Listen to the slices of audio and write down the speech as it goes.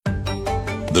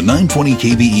The 920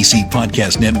 KVEC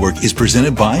Podcast Network is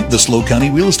presented by the SLO County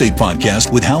Real Estate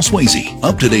Podcast with Hal Swayze.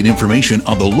 Up-to-date information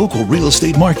on the local real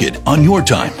estate market on your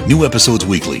time. New episodes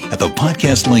weekly at the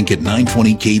podcast link at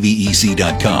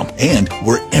 920kvec.com and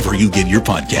wherever you get your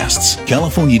podcasts.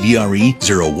 California DRE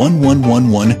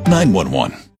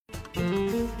 01111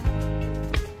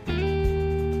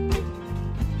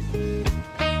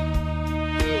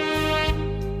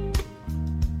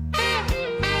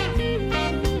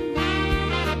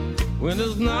 When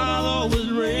it's not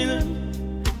always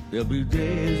raining, there'll be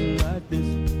days like this.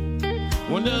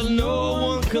 When there's no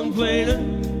one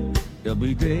complaining, there'll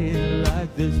be days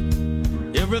like this.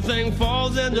 Everything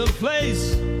falls into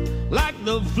place like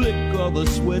the flick of a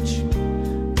switch.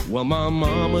 Well, my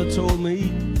mama told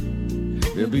me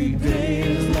there'll be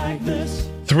days like this.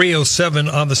 3:07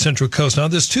 on the Central Coast. Now,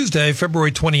 this Tuesday,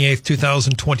 February 28th,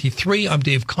 2023, I'm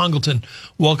Dave Congleton,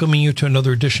 welcoming you to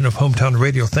another edition of Hometown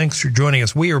Radio. Thanks for joining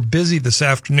us. We are busy this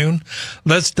afternoon.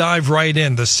 Let's dive right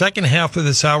in. The second half of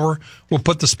this hour, we'll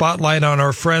put the spotlight on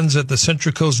our friends at the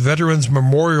Central Coast Veterans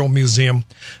Memorial Museum.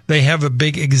 They have a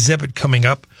big exhibit coming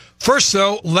up. First,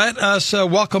 though, let us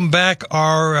welcome back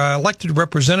our elected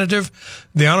representative,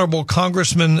 the Honorable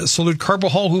Congressman Salud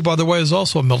Carbajal, who, by the way, is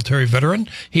also a military veteran.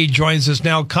 He joins us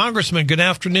now. Congressman, good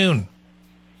afternoon.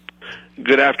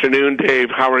 Good afternoon,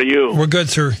 Dave. How are you? We're good,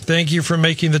 sir. Thank you for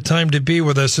making the time to be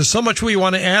with us. There's so much we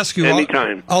want to ask you.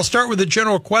 Anytime. I'll start with a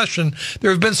general question. There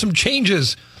have been some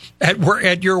changes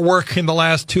at your work in the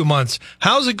last 2 months.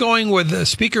 How's it going with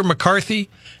Speaker McCarthy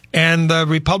and the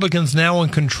Republicans now in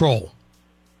control?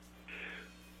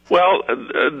 Well,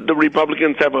 the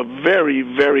Republicans have a very,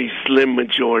 very slim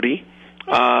majority,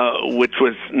 which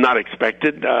was not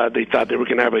expected. They thought they were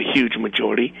going to have a huge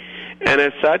majority. And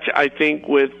as such, I think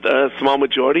with a small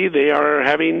majority, they are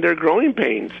having their growing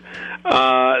pains.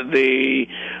 They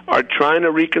are trying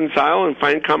to reconcile and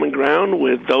find common ground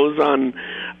with those on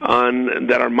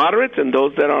that are moderates and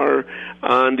those that are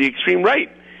on the extreme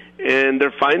right. And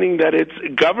they're finding that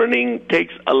governing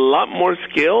takes a lot more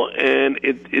skill, and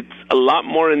it's a lot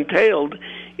more entailed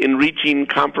in reaching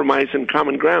compromise and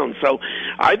common ground. So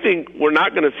I think we're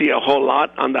not going to see a whole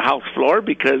lot on the House floor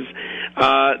because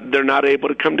they're not able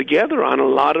to come together on a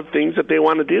lot of things that they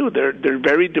want to do. They're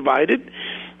very divided.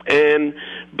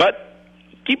 But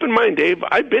keep in mind, Dave,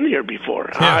 I've been here before.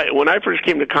 Yeah. When I first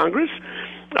came to Congress,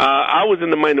 I was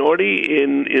in the minority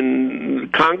in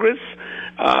Congress.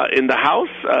 In the House,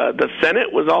 the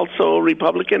Senate was also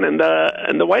Republican, and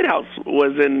the White House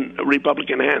was in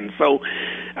Republican hands. So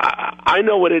I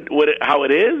know how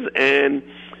it is, and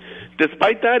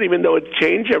despite that, even though it's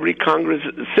changed every Congress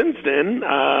since then,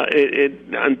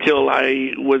 until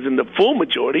I was in the full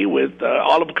majority with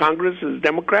all of Congress as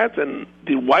Democrats and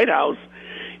the White House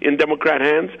in Democrat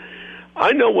hands,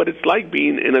 I know what it's like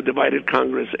being in a divided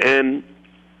Congress, and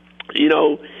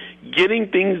getting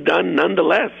things done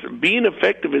nonetheless. Being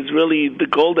effective is really the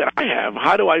goal that I have.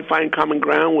 How do I find common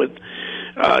ground with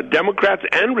Democrats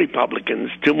and Republicans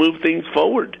to move things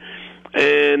forward?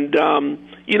 And,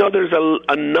 there's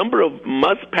a number of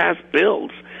must-pass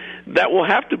bills that will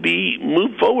have to be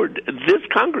moved forward this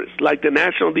Congress, like the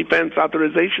National Defense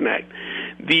Authorization Act,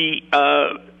 the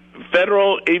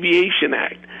Federal Aviation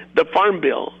Act, the Farm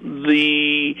Bill,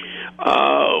 the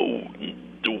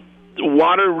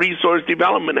Water Resource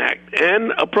Development Act,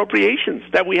 and appropriations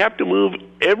that we have to move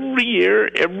every year,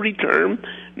 every term,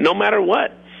 no matter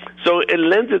what. So it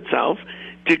lends itself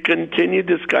to continue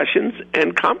discussions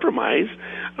and compromise,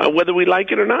 whether we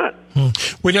like it or not.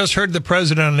 We just heard the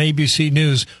president on ABC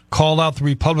News call out the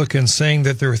Republicans, saying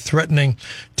that they're threatening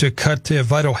to cut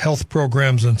vital health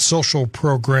programs and social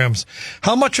programs.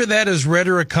 How much of that is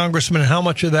rhetoric, Congressman, and how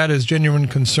much of that is genuine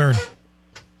concern?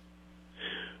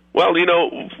 Well,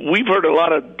 we've heard a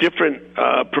lot of different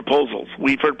proposals.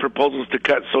 We've heard proposals to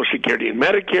cut Social Security and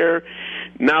Medicare.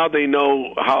 Now they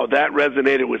know how that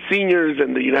resonated with seniors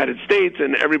in the United States,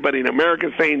 and everybody in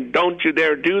America saying, don't you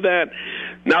dare do that.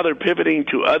 Now they're pivoting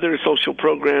to other social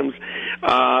programs.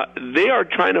 They are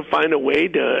trying to find a way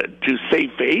to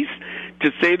save face,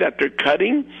 to say that they're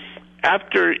cutting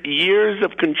after years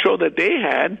of control that they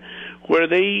had, where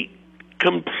they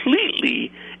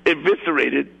completely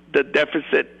eviscerated the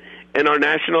deficit and our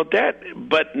national debt.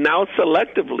 But now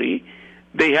selectively,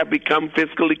 they have become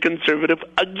fiscally conservative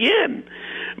again.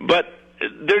 But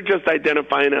they're just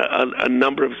identifying a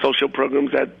number of social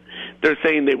programs that they're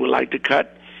saying they would like to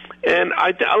cut. And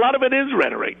a lot of it is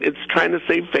rhetoric. It's trying to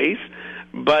save face.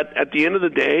 But at the end of the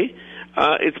day,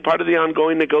 it's part of the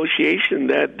ongoing negotiation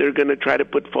that they're going to try to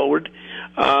put forward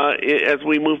as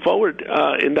we move forward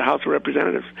in the House of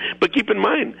Representatives. But keep in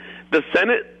mind, the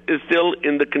Senate is still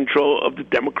in the control of the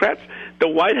Democrats. The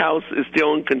White House is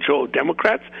still in control of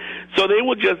Democrats. So they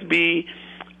will just be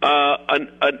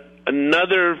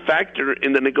another factor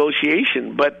in the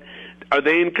negotiation. But are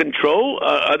they in control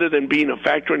other than being a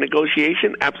factor in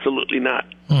negotiation? Absolutely not.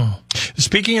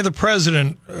 Speaking of the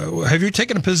president, have you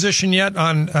taken a position yet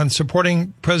on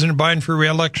supporting President Biden for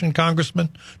re-election, Congressman?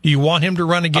 Do you want him to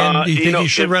run again? Do you think he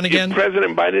should run again? If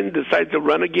President Biden decides to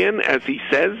run again, as he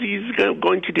says he's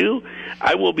going to do,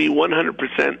 I will be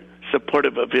 100%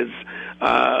 supportive of his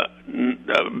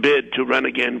bid to run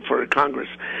again for Congress.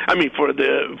 I mean,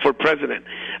 for president.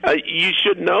 You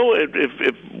should know,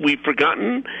 if we've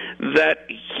forgotten, that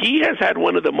he has had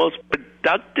one of the most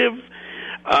productive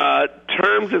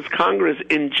terms as Congress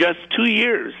in just 2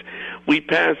 years. We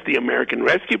passed the American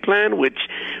Rescue Plan, which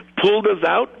pulled us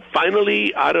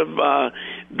finally out of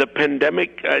the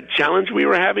pandemic challenge we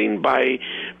were having by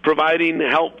providing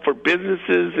help for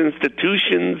businesses,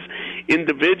 institutions,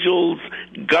 individuals,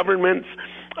 governments.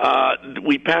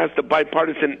 We passed the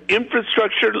bipartisan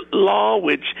infrastructure law,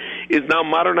 which is now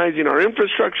modernizing our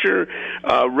infrastructure,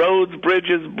 roads,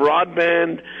 bridges,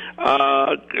 broadband,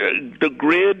 the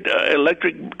grid,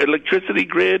 electricity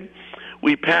grid.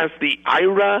 We passed the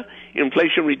IRA,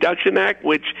 Inflation Reduction Act,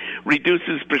 which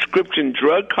reduces prescription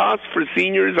drug costs for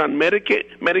seniors on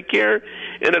Medicare,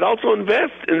 and it also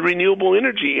invests in renewable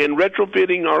energy and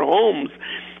retrofitting our homes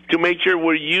to make sure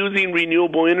we're using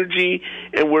renewable energy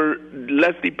and we're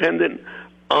less dependent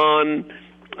on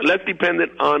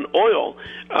oil.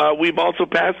 We've also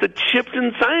passed the CHIPS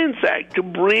and Science Act to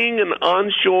bring and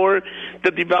onshore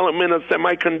the development of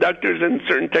semiconductors and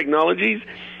certain technologies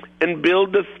and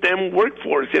build the STEM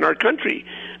workforce in our country.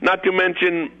 Not to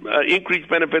mention increased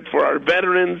benefits for our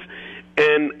veterans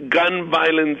and gun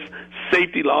violence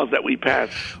safety laws that we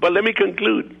passed. But let me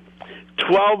conclude.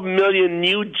 12 million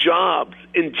new jobs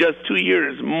in just 2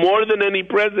 years, more than any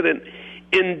president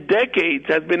in decades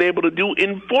has been able to do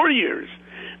in 4 years.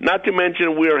 Not to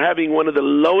mention we are having one of the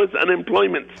lowest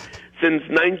unemployments since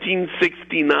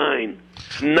 1969.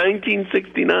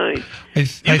 1969.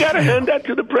 You got to hand that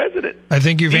to the president. I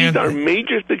think These are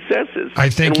major successes. I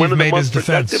think you've made his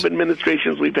defense. One of the most productive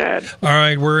administrations we've had. All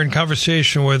right, we're in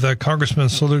conversation with Congressman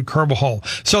Salud Carbajal.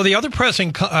 So the other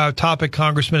pressing topic,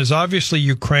 Congressman, is obviously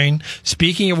Ukraine.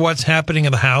 Speaking of what's happening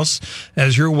in the House,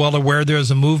 as you're well aware,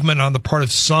 there's a movement on the part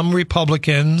of some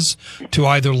Republicans to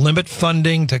either limit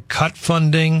funding, to cut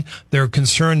funding. They're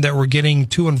concerned that we're getting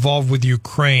too involved with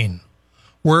Ukraine.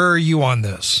 Where are you on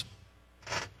this?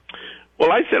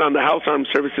 Well, I sit on the House Armed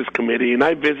Services Committee, and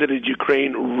I visited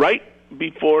Ukraine right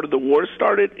before the war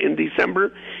started in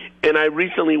December, and I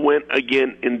recently went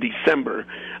again in December,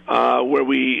 where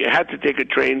we had to take a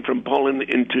train from Poland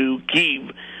into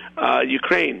Kyiv,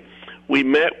 Ukraine. We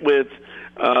met with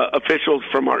officials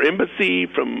from our embassy,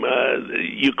 from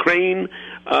Ukraine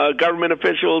government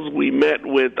officials. We met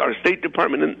with our State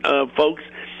Department folks,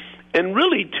 and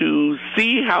really to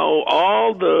see how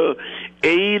all the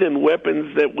aid and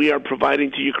weapons that we are providing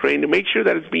to Ukraine, to make sure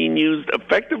that it's being used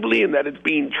effectively and that it's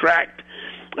being tracked,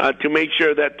 to make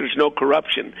sure that there's no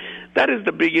corruption. That is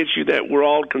the big issue that we're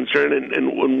all concerned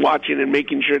and watching and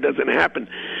making sure it doesn't happen.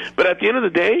 But at the end of the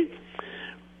day,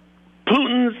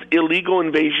 Putin's illegal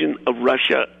invasion of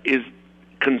Russia is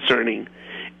concerning,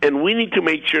 and we need to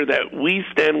make sure that we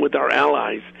stand with our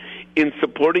allies in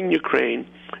supporting Ukraine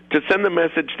to send the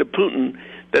message to Putin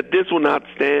that this will not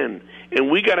stand. And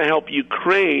we got to help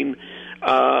Ukraine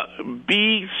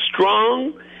be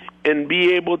strong and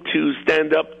be able to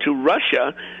stand up to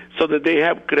Russia so that they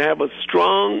could have a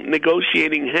strong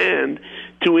negotiating hand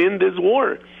to end this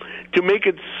war. To make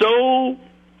it so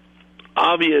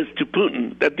obvious to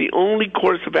Putin that the only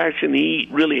course of action he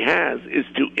really has is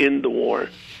to end the war.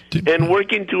 And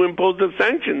working to impose the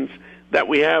sanctions that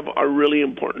we have are really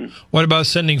important. What about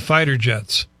sending fighter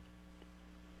jets?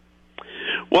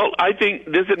 Well, I think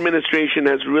this administration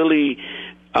has really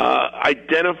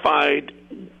identified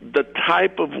the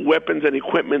type of weapons and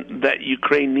equipment that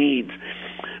Ukraine needs.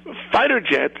 Fighter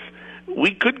jets,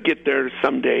 we could get there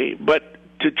someday, but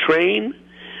to train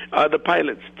the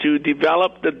pilots, to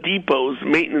develop the depots,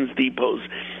 maintenance depots,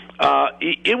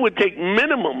 it would take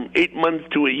minimum 8 months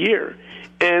to a year.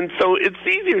 And so it's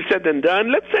easier said than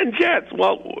done. Let's send jets.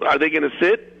 Well, are they going to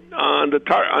sit on the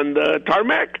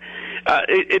tarmac?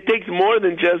 It takes more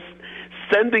than just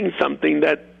sending something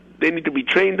that they need to be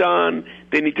trained on.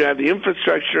 They need to have the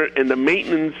infrastructure and the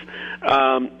maintenance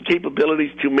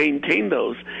capabilities to maintain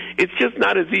those. It's just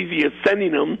not as easy as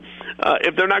sending them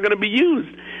if they're not going to be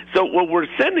used. So what we're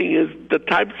sending is the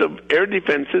types of air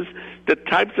defenses, the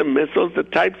types of missiles, the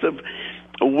types of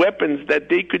weapons that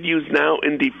they could use now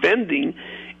in defending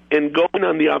and going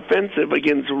on the offensive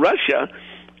against Russia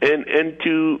and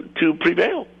to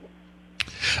prevail.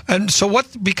 And so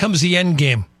what becomes the end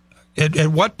game? At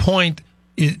what point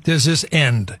does this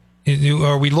end?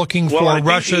 Are we looking for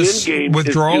Russia's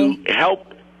withdrawal? Is to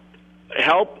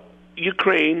help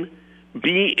Ukraine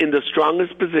be in the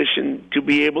strongest position to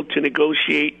be able to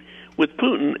negotiate with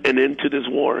Putin and into this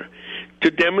war,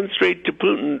 to demonstrate to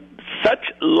Putin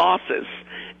such losses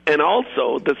and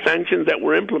also the sanctions that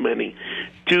we're implementing,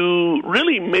 to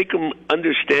really make them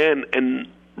understand and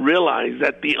realize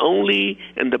that the only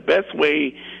and the best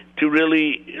way to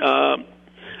really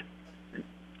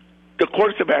the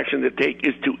course of action to take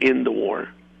is to end the war.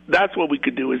 That's what we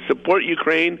could do, is support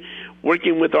Ukraine,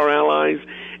 working with our allies.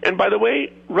 And by the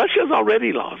way, Russia's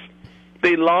already lost.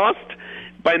 They lost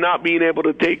by not being able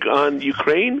to take on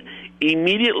Ukraine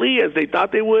immediately as they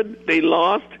thought they would. They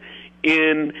lost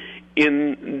in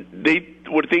they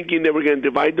were thinking they were going to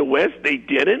divide the West. They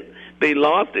didn't. They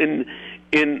lost in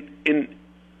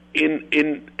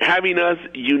having us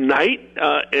unite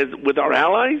as with our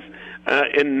allies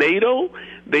in NATO.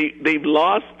 They've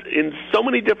lost in so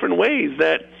many different ways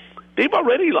that they've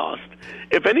already lost.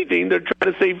 If anything, they're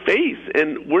trying to save face,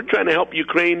 and we're trying to help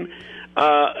Ukraine,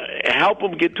 help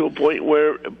them get to a point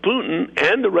where Putin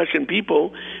and the Russian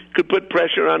people could put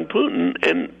pressure on Putin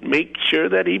and make sure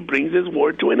that he brings his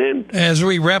war to an end. As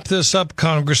we wrap this up,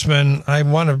 Congressman, I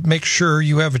want to make sure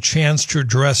you have a chance to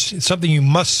address something you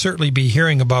must certainly be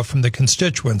hearing about from the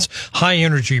constituents: high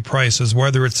energy prices,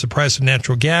 whether it's the price of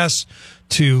natural gas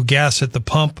to gas at the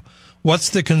pump. What's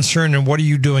the concern, and what are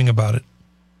you doing about it?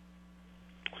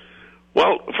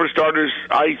 Well, for starters,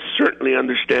 I certainly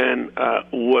understand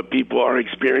what people are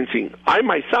experiencing. I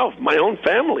myself, my own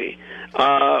family,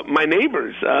 my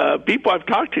neighbors, people I've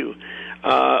talked to,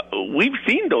 we've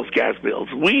seen those gas bills.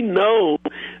 We know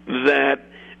that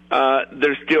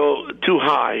they're still too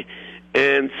high.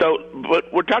 And so,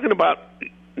 but we're talking about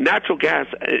natural gas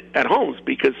at homes,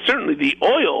 because certainly the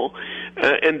oil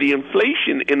and the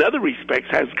inflation in other respects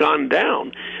has gone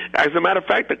down. As a matter of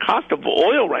fact, the cost of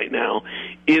oil right now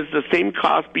is the same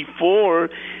cost before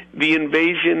the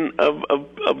invasion of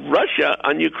Russia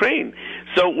on Ukraine.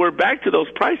 So we're back to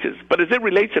those prices. But as it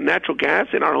relates to natural gas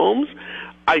in our homes,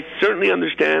 I certainly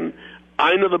understand.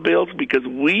 I know the bills because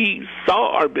we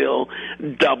saw our bill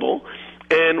double.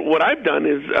 And what I've done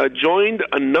is joined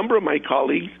a number of my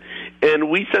colleagues, and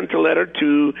we sent a letter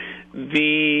to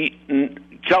the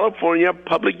California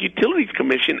Public Utilities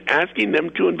Commission asking them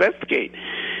to investigate.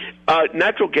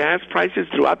 Natural gas prices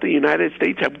throughout the United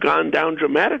States have gone down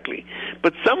dramatically,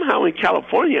 but somehow in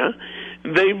California,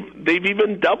 they've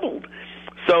even doubled.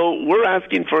 So we're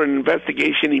asking for an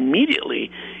investigation immediately.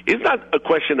 It's not a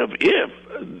question of if.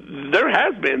 There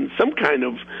has been some kind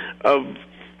of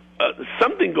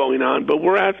something going on, but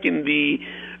we're asking the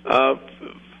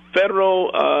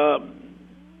Federal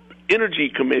Energy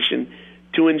Commission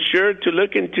to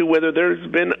look into whether there's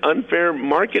been unfair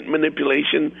market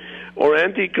manipulation or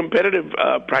anti-competitive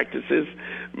practices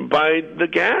by the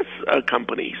gas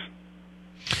companies.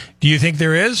 Do you think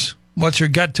there is? What's your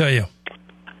gut tell you?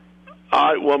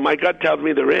 Well, my gut tells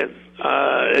me there is,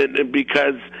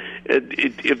 because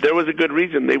if there was a good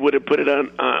reason, they would have put it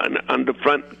on the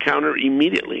front counter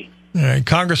immediately. All right,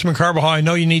 Congressman Carbajal, I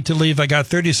know you need to leave. I got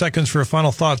 30 seconds for a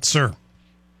final thought, sir.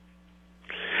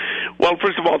 Well,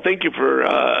 first of all, thank you for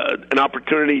an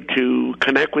opportunity to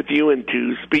connect with you and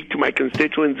to speak to my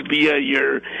constituents via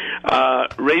your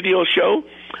radio show.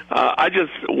 I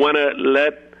just want to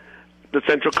let the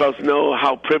Central Coast know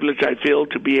how privileged I feel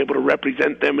to be able to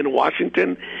represent them in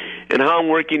Washington, and how I'm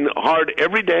working hard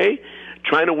every day,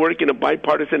 trying to work in a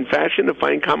bipartisan fashion to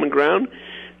find common ground,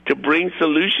 to bring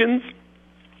solutions,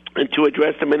 and to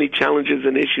address the many challenges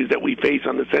and issues that we face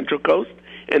on the Central Coast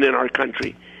and in our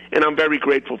country. And I'm very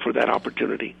grateful for that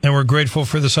opportunity. And we're grateful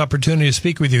for this opportunity to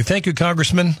speak with you. Thank you,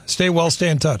 Congressman. Stay well, stay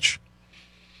in touch.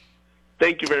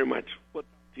 Thank you very much. Well,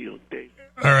 to you, Dave.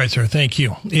 All right, sir. Thank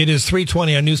you. It is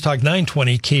 3:20 on News Talk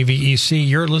 920 KVEC.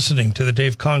 You're listening to The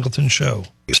Dave Congleton Show.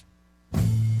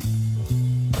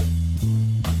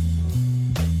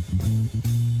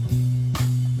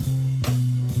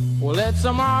 Well, it's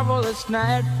a marvelous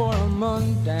night for a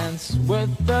moon dance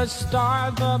with the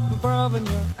stars up above in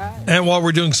your eyes. And while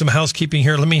we're doing some housekeeping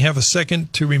here, let me have a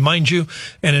second to remind you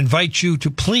and invite you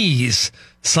to please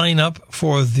sign up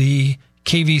for the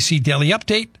KVC Daily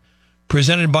Update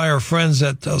presented by our friends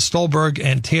at Stolberg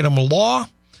and Tatum Law,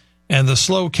 and the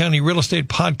SLO County Real Estate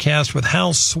Podcast with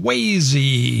Hal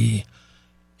Swayze.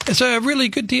 It's a really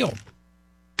good deal.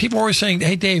 People are always saying,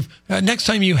 hey, Dave, next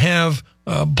time you have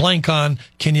blank on,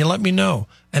 can you let me know?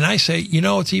 And I say,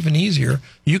 it's even easier.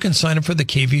 You can sign up for the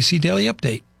KVC Daily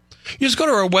Update. You just go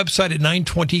to our website at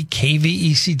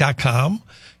 920kvec.com.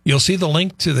 You'll see the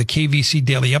link to the KVC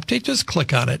Daily Update. Just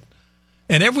click on it.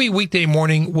 And every weekday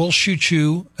morning, we'll shoot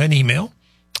you an email.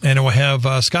 And it will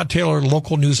have Scott Taylor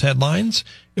local news headlines.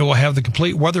 It will have the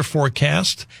complete weather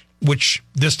forecast, which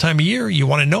this time of year, you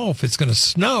want to know if it's going to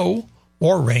snow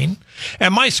or rain.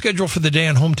 And my schedule for the day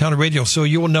on Hometown Radio. So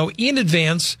you will know in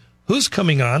advance who's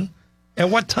coming on at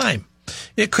what time.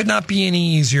 It could not be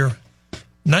any easier.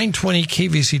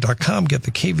 920kvc.com. Get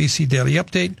the KVC Daily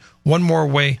Update. One more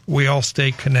way we all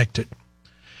stay connected.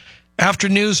 After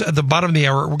news at the bottom of the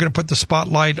hour, we're going to put the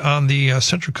spotlight on the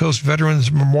Central Coast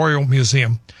Veterans Memorial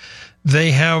Museum.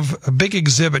 They have a big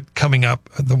exhibit coming up,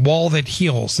 The Wall That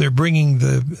Heals. They're bringing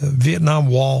the Vietnam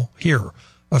Wall here,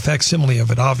 a facsimile of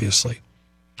it, obviously.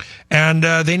 And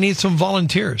they need some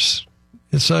volunteers.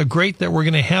 It's great that we're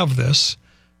going to have this,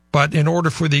 but in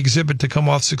order for the exhibit to come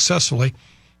off successfully,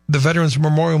 the Veterans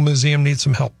Memorial Museum needs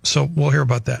some help. So we'll hear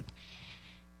about that.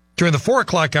 During the 4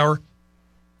 o'clock hour,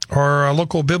 our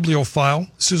local bibliophile,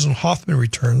 Susan Hoffman,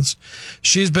 returns.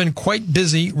 She's been quite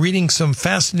busy reading some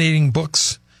fascinating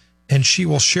books, and she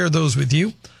will share those with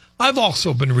you. I've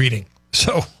also been reading,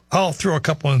 so I'll throw a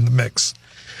couple in the mix.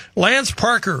 Lance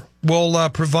Parker will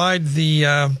provide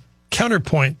the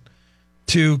counterpoint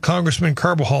to Congressman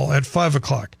Carbajal at 5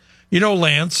 o'clock. You know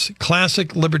Lance,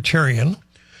 classic libertarian.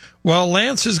 Well,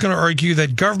 Lance is going to argue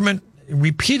that government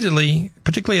repeatedly,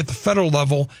 particularly at the federal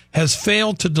level, has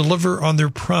failed to deliver on their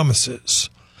promises,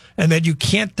 and that you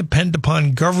can't depend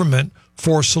upon government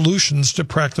for solutions to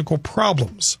practical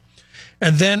problems.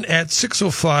 And then at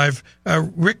 6:05,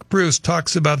 Rick Bruce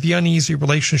talks about the uneasy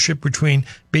relationship between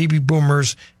baby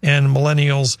boomers and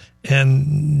millennials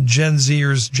and Gen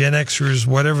Zers, Gen Xers,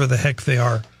 whatever the heck they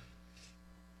are.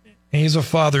 And he's a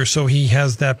father, so he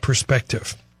has that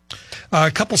perspective. A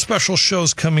couple special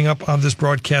shows coming up on this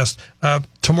broadcast.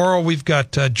 Tomorrow we've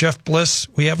got Jeff Bliss.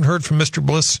 We haven't heard from Mr.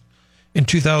 Bliss in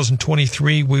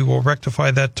 2023. We will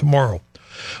rectify that tomorrow.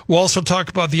 We'll also talk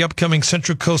about the upcoming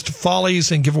Central Coast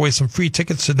Follies and give away some free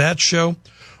tickets to that show.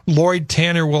 Lloyd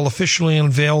Tanner will officially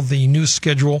unveil the new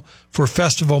schedule for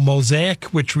Festival Mosaic,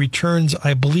 which returns,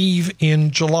 I believe,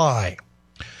 in July.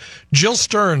 Jill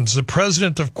Stearns, the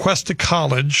president of Cuesta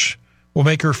College, will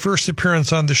make her first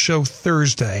appearance on the show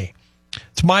Thursday.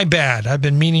 It's my bad. I've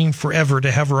been meaning forever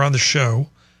to have her on the show,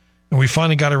 and we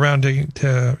finally got around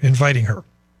to inviting her.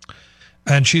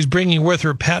 And she's bringing with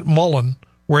her Pat Mullen,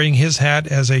 wearing his hat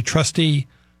as a trustee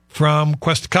from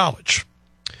Cuesta College.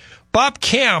 Bob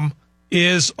Cam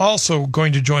is also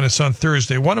going to join us on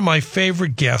Thursday, one of my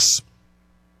favorite guests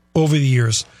over the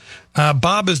years.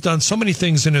 Bob has done so many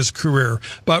things in his career,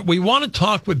 but we want to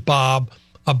talk with Bob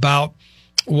about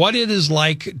what it is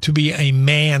like to be a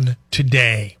man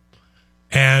today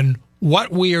and what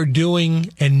we are doing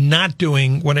and not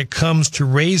doing when it comes to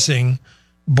raising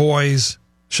boys,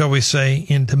 shall we say,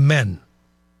 into men.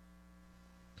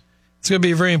 It's going to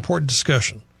be a very important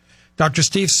discussion. Dr.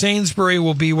 Steve Sainsbury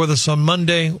will be with us on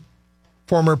Monday.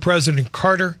 Former President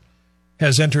Carter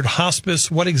has entered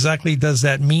hospice. What exactly does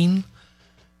that mean?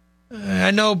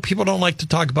 I know people don't like to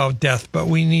talk about death, but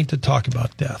we need to talk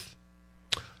about death.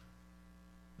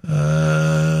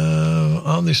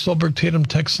 On the Stolberg-Tatum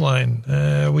text line,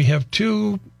 we have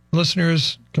 2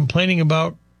 listeners complaining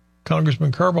about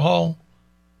Congressman Carbajal,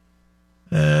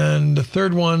 and the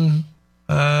third one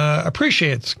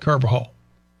appreciates Carbajal.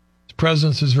 His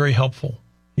presence is very helpful.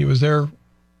 He was there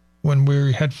when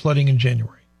we had flooding in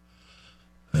January.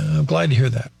 I'm glad to hear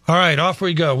that. All right, off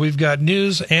we go. We've got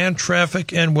news and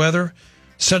traffic and weather.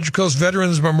 Central Coast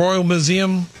Veterans Memorial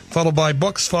Museum, followed by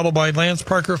books, followed by Lance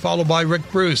Parker, followed by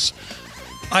Rick Bruce.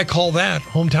 I call that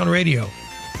Hometown Radio.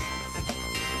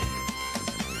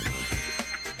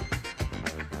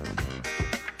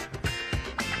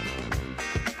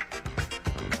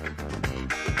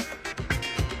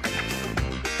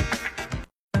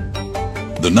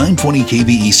 The 920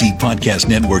 KVEC Podcast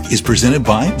Network is presented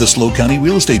by the SLO County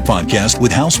Real Estate Podcast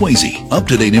with Hal Swayze.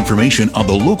 Up-to-date information on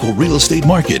the local real estate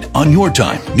market on your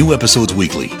time. New episodes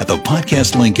weekly at the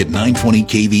podcast link at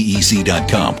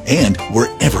 920kvec.com and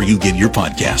wherever you get your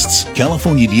podcasts.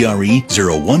 California DRE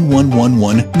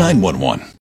 01111 911.